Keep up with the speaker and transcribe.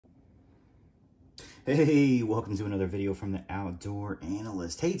Hey, welcome to another video from the Outdoor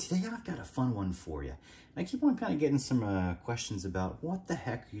Analyst. Hey, today I've got a fun one for you. I keep on kind of getting some questions about what the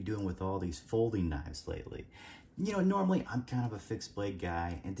heck are you doing with all these folding knives lately? You know, normally I'm kind of a fixed blade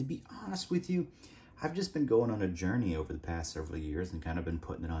guy, and to be honest with you, I've just been going on a journey over the past several years and kind of been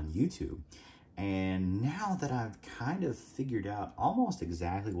putting it on YouTube. And now that I've kind of figured out almost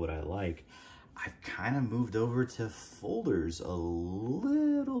exactly what I like, I've kind of moved over to folders a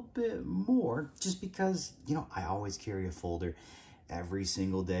little bit more just because, you know, I always carry a folder every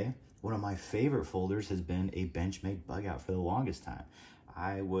single day. One of my favorite folders has been a Benchmade Bugout for the longest time.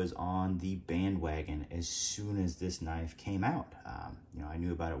 I was on the bandwagon as soon as this knife came out. You know, I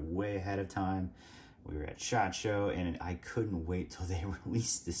knew about it way ahead of time. We were at SHOT Show, and I couldn't wait till they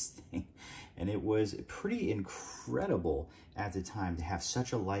released this thing. And it was pretty incredible at the time to have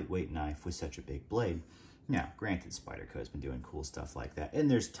such a lightweight knife with such a big blade. Now, granted, Spyderco's been doing cool stuff like that,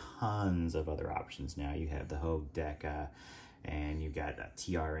 and there's tons of other options now. You have the Hogue Deca, and you've got a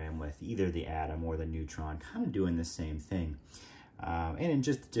TRM with either the Atom or the Neutron, kind of doing the same thing. And in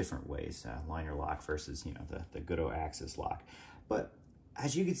just different ways, liner lock versus, you know, the good old axis lock. But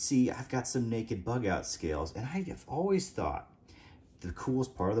as you can see, I've got some naked Bugout scales, and I have always thought the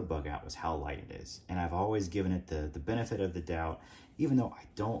coolest part of the Bugout was how light it is. And I've always given it the benefit of the doubt, even though I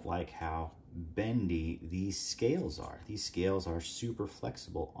don't like how bendy these scales are. These scales are super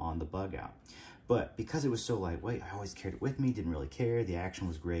flexible on the Bugout. But because it was so lightweight, I always carried it with me, didn't really care. The action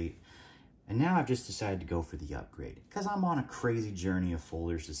was great. And now I've just decided to go for the upgrade because I'm on a crazy journey of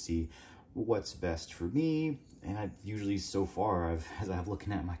folders to see what's best for me. And I usually, so far, as I'm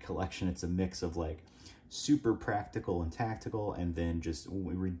looking at my collection, it's a mix of like super practical and tactical, and then just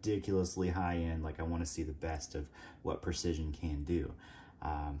ridiculously high end. Like I want to see the best of what precision can do.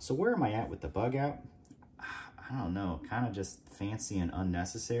 So where am I at with the Bugout? I don't know, kind of just fancy and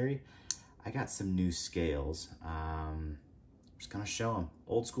unnecessary. I got some new scales. I'm just gonna show them.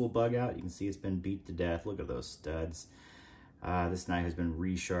 Old school Bugout. You can see it's been beat to death. Look at those studs. This knife has been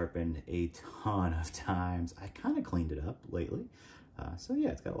resharpened a ton of times. I kind of cleaned it up lately. So yeah,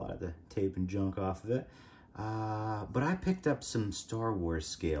 it's got a lot of the tape and junk off of it. But I picked up some Star Wars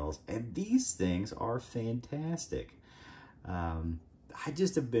scales, and these things are fantastic. I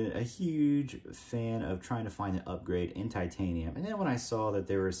just have been a huge fan of trying to find an upgrade in titanium. And then when I saw that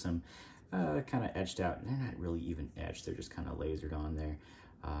there were some kind of etched out, they're not really even etched, they're just kind of lasered on there.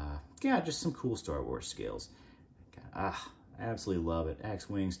 Yeah, just some cool Star Wars scales. I absolutely love it.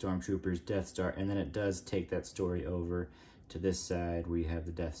 X-Wing, Stormtroopers, Death Star, and then it does take that story over to this side where you have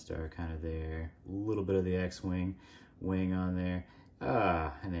the Death Star kind of there, a little bit of the X-Wing wing on there,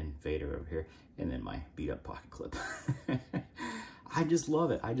 and then Vader over here, and then my beat-up pocket clip. I just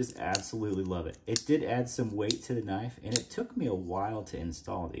love it. I just absolutely love it. It did add some weight to the knife, and it took me a while to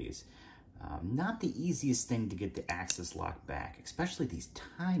install these. Not the easiest thing to get the axis lock back, especially these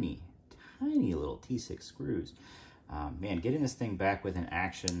tiny, tiny little T6 screws. Man, getting this thing back with an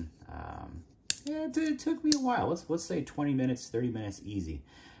action, yeah, it took me a while. Let's say 20 minutes, 30 minutes easy,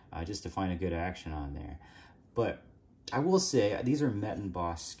 just to find a good action on there. But I will say, these are Met and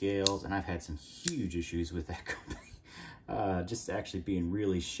Boss scales, and I've had some huge issues with that company. Just actually being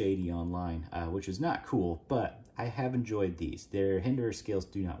really shady online, which is not cool, but I have enjoyed these. Their Hinderer scales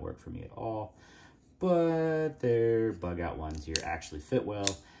do not work for me at all, but their Bugout ones here actually fit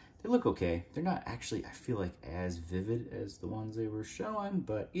well. They look okay. They're not actually, I feel like, as vivid as the ones they were showing,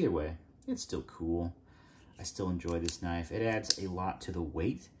 but either way, it's still cool. I still enjoy this knife. It adds a lot to the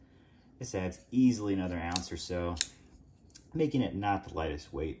weight. This adds easily another ounce or so, making it not the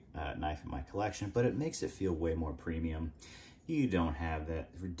lightest weight knife in my collection, but it makes it feel way more premium. You don't have that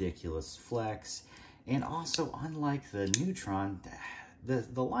ridiculous flex. And also, unlike the Neutron,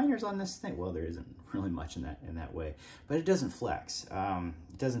 the liners on this thing, well, there isn't really much in that way, but it doesn't flex.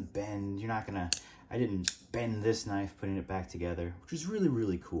 It doesn't bend. You're not gonna, I didn't bend this knife putting it back together, which is really,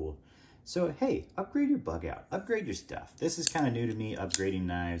 really cool. So, hey, upgrade your Bugout, upgrade your stuff. This is kind of new to me, upgrading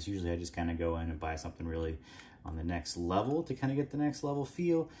knives. Usually I just kind of go in and buy something really on the next level to kind of get the next level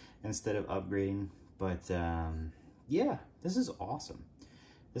feel instead of upgrading. But yeah, this is awesome.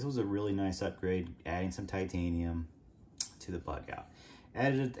 This was a really nice upgrade, adding some titanium to the Bugout.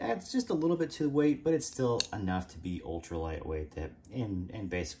 Adds just a little bit to the weight, but it's still enough to be ultra lightweight that in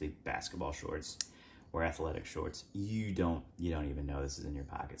basically basketball shorts or athletic shorts, you don't even know this is in your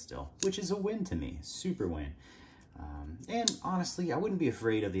pocket still, which is a win to me, super win. And honestly, I wouldn't be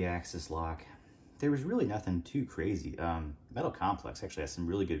afraid of the axis lock. There was really nothing too crazy. Metal Complex actually has some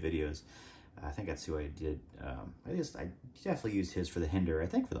really good videos. I think that's who I did. I definitely used his for the Hinderer. I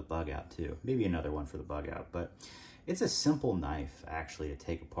think for the Bugout too. Maybe another one for the Bugout, but it's a simple knife actually to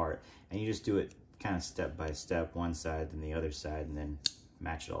take apart, and you just do it kind of step by step, one side then the other side, and then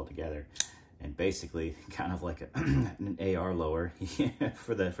match it all together. And basically, kind of like an AR lower.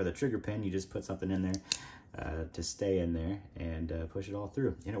 for the trigger pin, you just put something in there to stay in there and push it all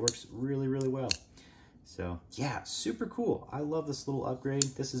through. And it works really, really well. So yeah, super cool. I love this little upgrade.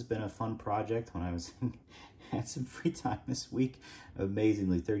 This has been a fun project when I was had some free time this week.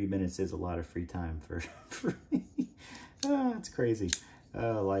 Amazingly, 30 minutes is a lot of free time for me. It's crazy.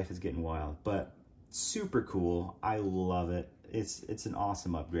 Life is getting wild, but super cool. I love it. It's an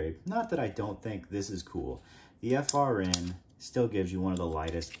awesome upgrade. Not that I don't think this is cool. The FRN still gives you one of the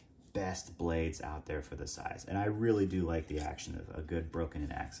lightest, best blades out there for the size. And I really do like the action of a good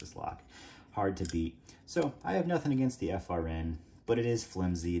broken-in axis lock. Hard to beat. So I have nothing against the FRN, but it is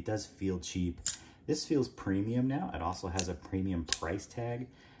flimsy. It does feel cheap. This feels premium now. It also has a premium price tag.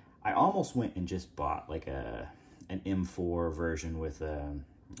 I almost went and just bought like an M4 version with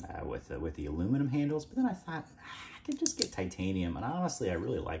the aluminum handles, but then I thought I could just get titanium, and honestly, I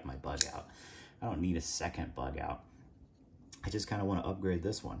really like my Bugout. I don't need a second Bugout. I just kind of want to upgrade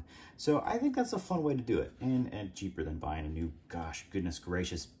this one. So I think that's a fun way to do it, and cheaper than buying a new, gosh, goodness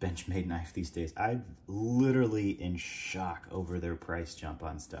gracious, Benchmade knife these days. I'm literally in shock over their price jump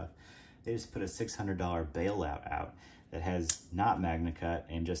on stuff. They just put a $600 bailout out that has not Magna Cut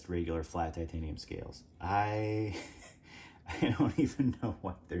and just regular flat titanium scales. I don't even know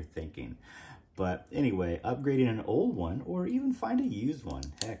what they're thinking. But anyway, upgrading an old one or even find a used one.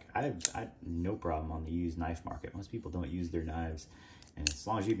 Heck, I no problem on the used knife market. Most people don't use their knives. And as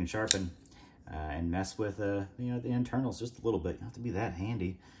long as you can sharpen and mess with you know, the internals just a little bit, you don't have to be that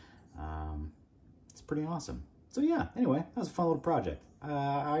handy. It's pretty awesome. So yeah, anyway, that was a fun little project.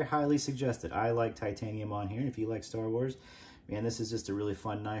 I highly suggest it. I like titanium on here, and if you like Star Wars, man, this is just a really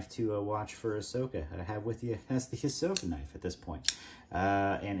fun knife to watch for Ahsoka. I have with you as the Ahsoka knife at this point.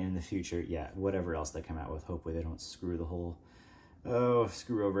 And in the future, yeah, whatever else they come out with, hopefully they don't screw the whole,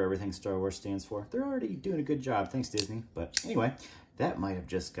 screw over everything Star Wars stands for. They're already doing a good job, thanks Disney. But anyway, that might have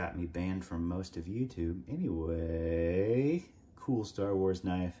just got me banned from most of YouTube. Anyway, cool Star Wars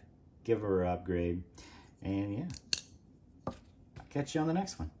knife. Give her an upgrade. And yeah, I'll catch you on the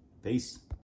next one. Peace.